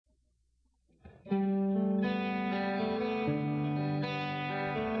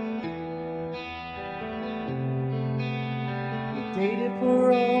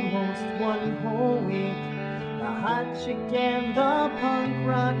for almost one whole week. The hot chick and the punk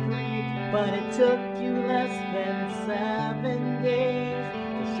rock freak. But it took you less than 7 days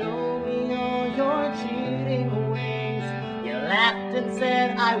to show me all your cheating ways. You laughed and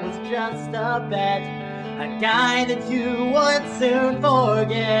said I was just a bet, a guy that you would soon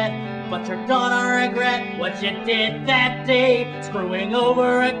forget. But you're gonna regret what you did that day, screwing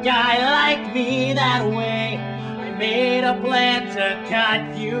over a guy like me that way. I made a plan to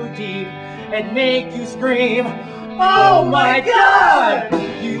cut you deep and make you scream, "Oh my God!"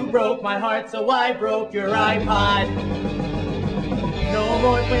 You broke my heart, so I broke your iPod. No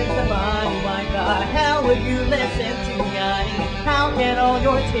more twins to body. Why the hell would you listen to Yanni? How can all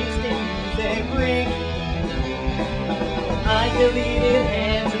your taste in music ring? I deleted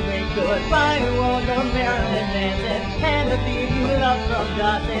hands and waved goodbye to all your Maryland dances and the thief you loved from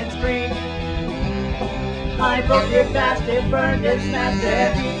Dawson's Creek. I broke it, fast it, burned it, smashed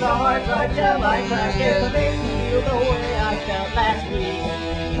it, beat the hard drive till I crashed it, to make me feel the way I felt last week.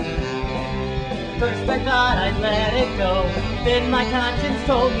 First I thought I'd let it go, then my conscience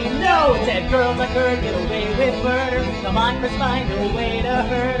told me no. It said girls like her get away with murder, come on, let's find a way to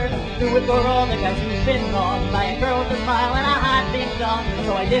hurt her. Do it for all the guys who've been wronged by a girl with a smile and a hot big dong.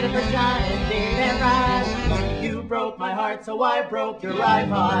 So I did it for Sean and Dave and Rod. You broke my heart, so I broke your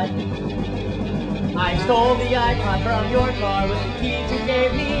iPod. I stole the iPod from your car with the keys you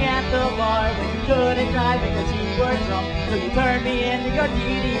gave me at the bar when you couldn't drive because you were drunk. So you turned me into your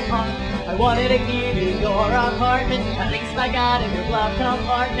DD punk. I wanted a key to your apartment, at least I got in your glove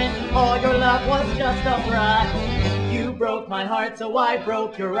compartment. All your love was just a fraud. You broke my heart, so I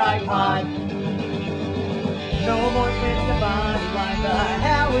broke your iPod. No more twins to body. Why the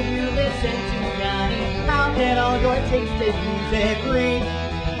hell would you listen to Yanni? How can all your tasted music ring?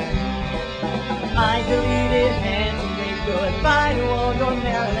 I deleted hands and waved goodbye to all your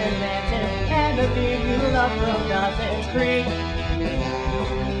Maryland dances and the thing you loved from Dawson's Creek.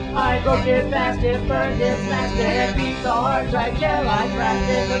 I broke it, fast it, burned it, smashed it, beat the hard drive till I crashed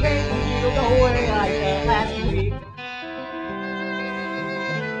it, to make me feel the way I felt last week.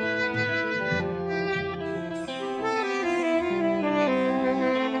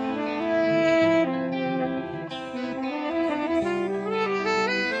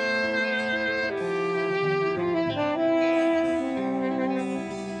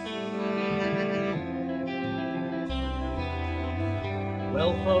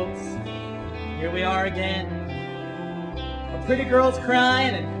 Well, folks, here we are again. A pretty girl's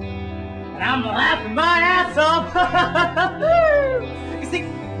crying, and I'm laughing my ass off. You see,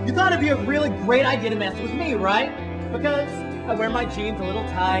 you thought it'd be a really great idea to mess with me, right? Because I wear my jeans a little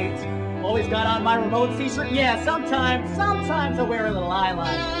tight, always got on my remote t-shirt. Yeah, sometimes I wear a little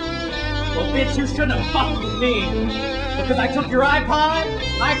eyeliner. Well, bitch, you shouldn't have fucked with me. Because I took your iPod,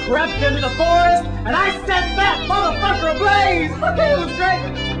 I crept into the forest, and I set that motherfucker ablaze! It was great!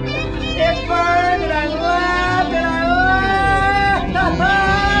 It burned, and I laughed, and I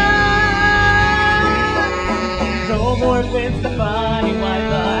laughed! No more twins to funny, why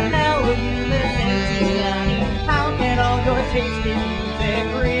the hell would you listen to Yanni? How can all your tasty music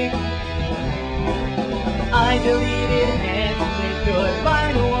ring? I deleted hands and waved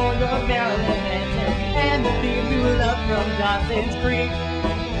goodbye to all your Maryland dances and the theme you loved from Dawson's Creek.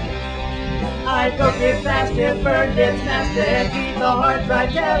 I broke it, fast it, burned it, smashed it, beat the hard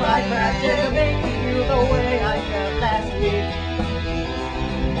drive till I crashed it, to make me feel the way I felt last week.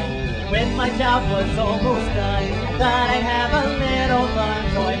 When my job was almost done, I thought I'd have a little fun,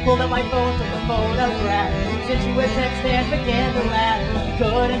 so I pulled up my phone, took a photograph, sent you a text and began to laugh.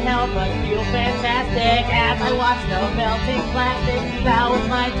 Couldn't help but feel fantastic as I watched the melting plastic. Now it's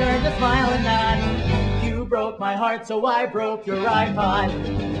my turn to smile and nod. You broke my heart, so I broke your iPod.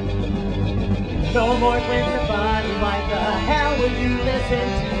 No more twins to funny. Why the hell would you listen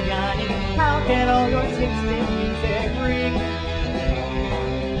to Yanni? How can all your tasting music ring?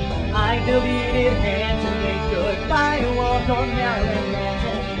 I deleted hands and waved goodbye to all your Maryland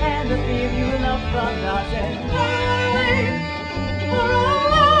dances and the theme you loved from Dawson's Creek.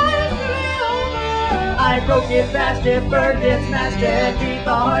 I broke it, fast it, burned it, smashed it, beat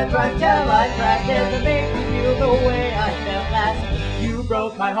the hard drive till I crashed it, to make me feel the way I felt last. You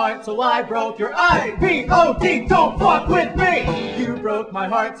broke my heart, so I broke your Ipod. Don't fuck with me. You broke my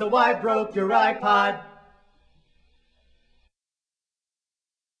heart, so I broke your iPod.